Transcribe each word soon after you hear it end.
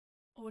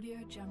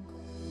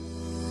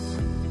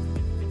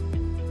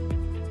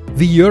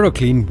The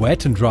EUROCLEAN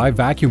Wet and Dry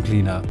Vacuum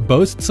Cleaner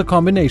boasts a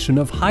combination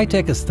of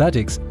high-tech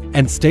aesthetics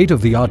and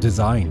state-of-the-art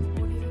design.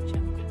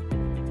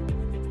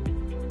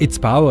 It's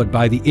powered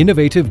by the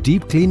innovative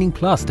Deep Cleaning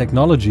Plus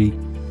technology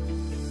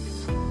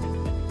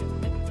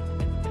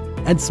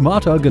and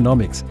smart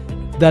ergonomics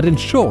that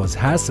ensures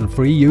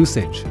hassle-free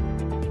usage.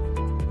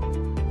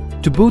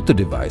 To boot the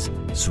device,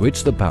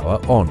 switch the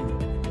power on.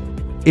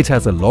 It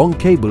has a long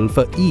cable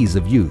for ease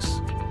of use.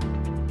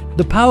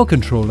 The power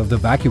control of the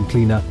vacuum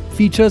cleaner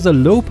features a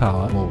low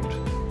power mode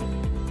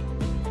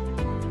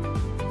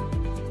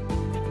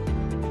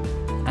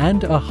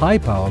and a high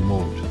power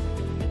mode.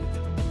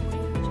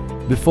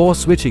 Before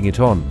switching it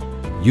on,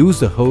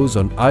 use the hose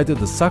on either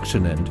the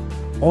suction end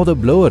or the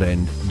blower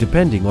end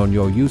depending on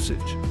your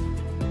usage.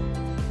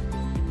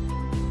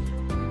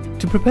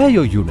 To prepare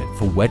your unit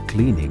for wet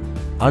cleaning,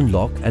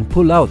 unlock and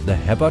pull out the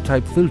HEPA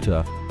type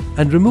filter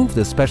and remove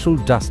the special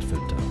dust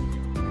filter.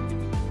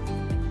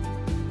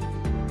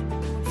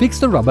 Fix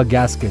the rubber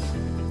gasket.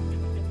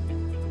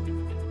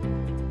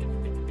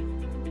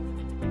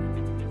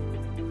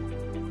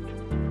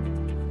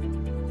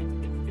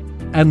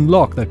 And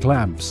lock the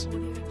clamps.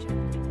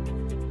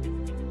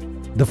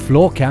 The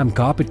Floor Cam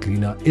Carpet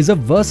Cleaner is a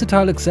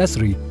versatile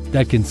accessory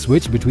that can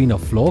switch between a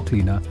floor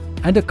cleaner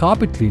and a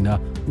carpet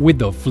cleaner with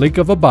the flick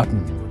of a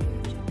button.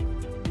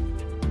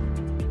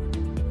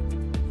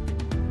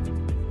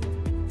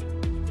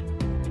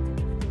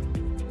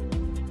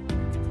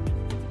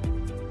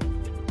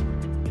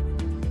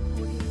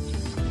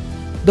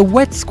 The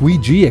Wet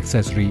Squeegee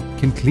accessory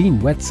can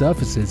clean wet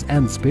surfaces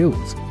and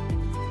spills.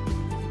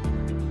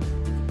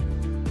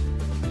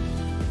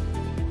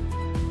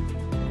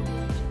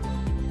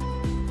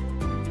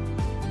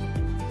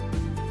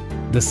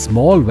 The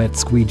small wet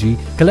squeegee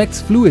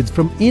collects fluids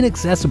from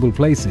inaccessible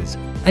places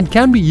and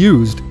can be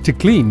used to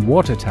clean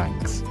water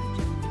tanks.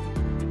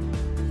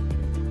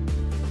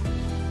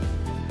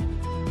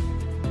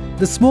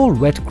 The small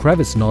wet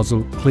crevice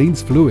nozzle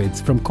cleans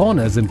fluids from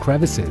corners and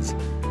crevices.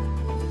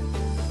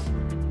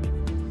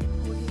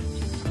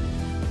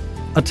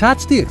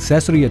 Attach the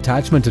accessory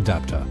attachment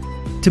adapter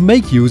to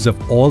make use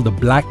of all the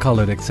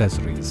black-colored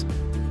accessories.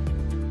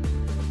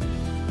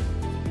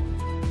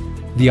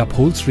 The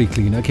upholstery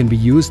cleaner can be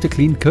used to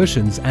clean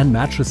cushions and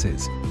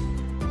mattresses.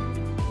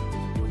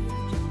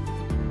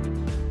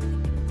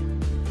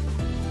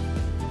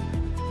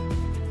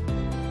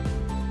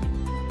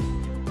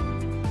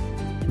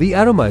 The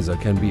atomizer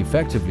can be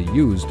effectively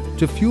used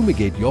to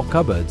fumigate your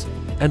cupboards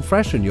and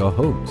freshen your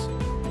homes.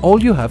 All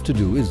you have to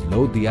do is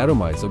load the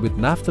atomizer with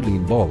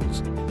naphthalene balls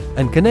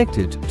and connect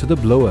it to the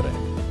blower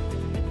end.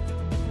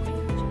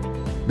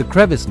 The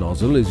crevice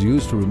nozzle is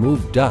used to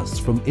remove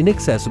dust from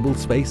inaccessible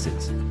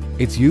spaces.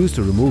 It's used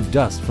to remove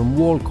dust from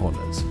wall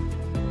corners.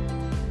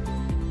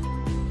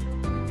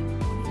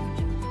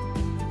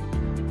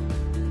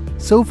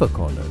 Sofa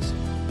corners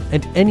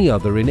and any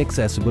other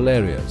inaccessible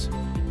areas.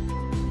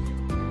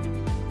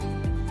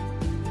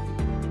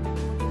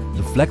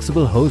 The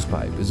flexible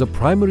hosepipe is a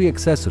primary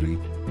accessory.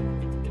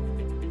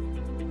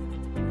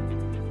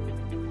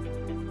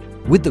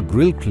 With the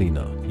grill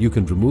cleaner, you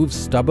can remove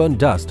stubborn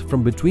dust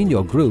from between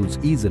your grills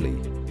easily.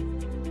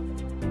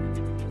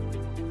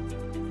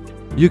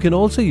 You can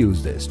also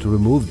use this to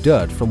remove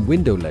dirt from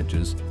window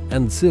ledges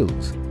and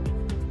sills.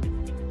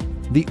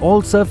 The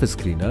all-surface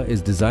cleaner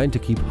is designed to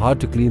keep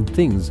hard-to-clean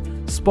things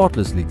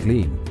spotlessly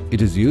clean.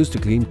 It is used to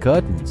clean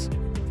curtains,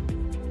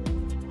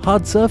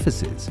 hard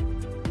surfaces,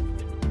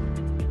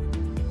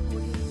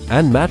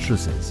 and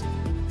mattresses.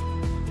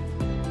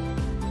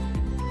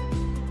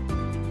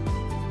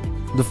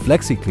 The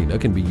Flexi Cleaner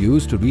can be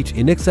used to reach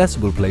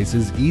inaccessible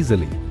places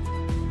easily.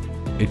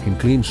 It can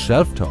clean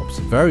shelf tops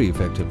very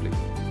effectively.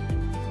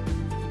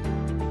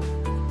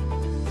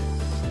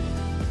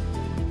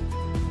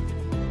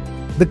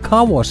 The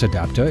car wash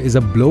adapter is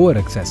a blower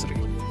accessory.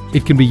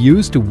 It can be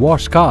used to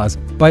wash cars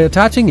by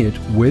attaching it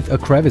with a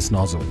crevice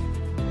nozzle.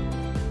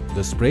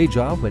 The spray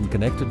jar, when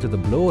connected to the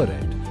blower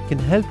end, can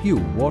help you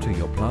water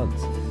your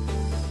plants.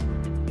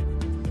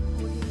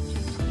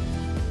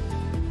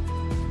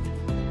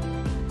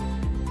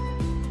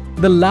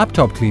 The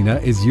laptop cleaner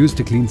is used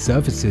to clean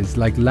surfaces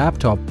like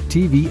laptop,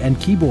 TV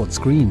and keyboard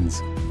screens.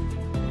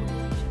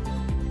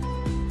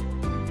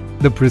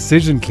 The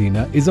Precision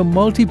Cleaner is a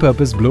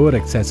multi-purpose blower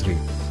accessory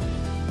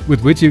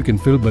with which you can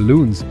fill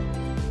balloons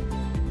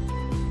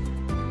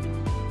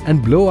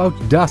and blow out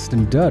dust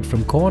and dirt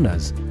from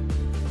corners.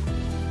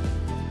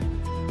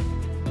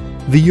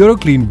 The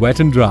EUROCLEAN Wet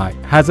and Dry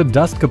has a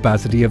dust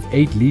capacity of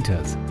 8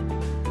 liters.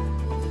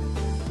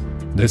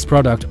 This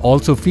product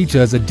also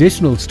features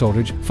additional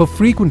storage for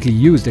frequently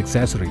used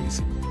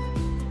accessories.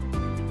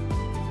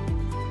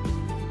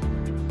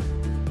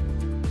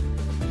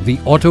 The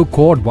auto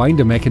cord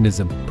winder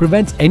mechanism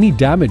prevents any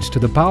damage to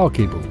the power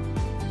cable.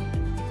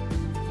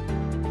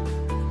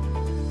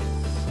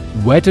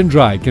 Wet and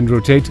Dry can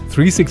rotate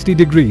 360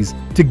 degrees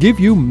to give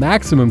you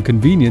maximum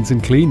convenience in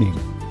cleaning.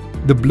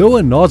 The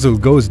blower nozzle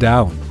goes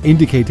down,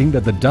 indicating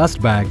that the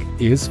dust bag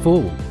is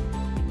full.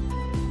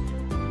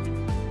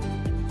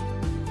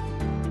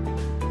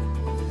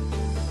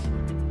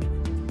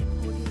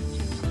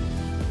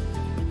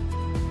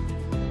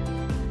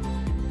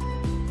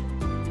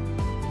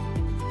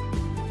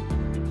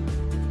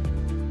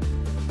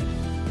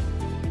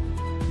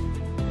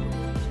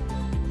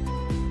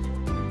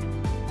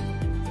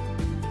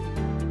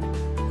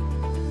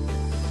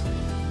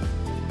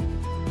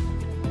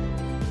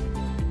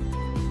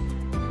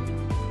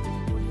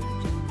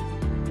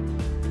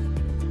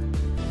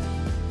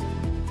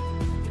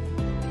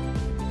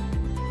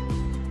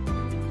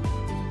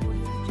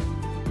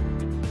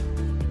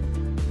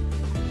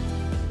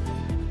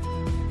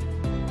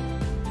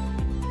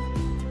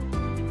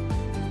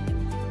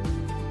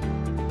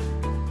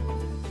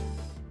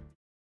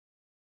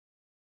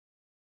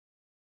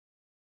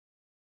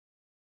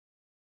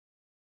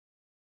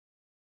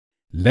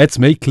 Let's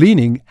make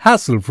cleaning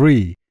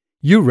hassle-free.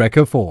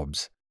 EUREKA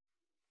Forbes.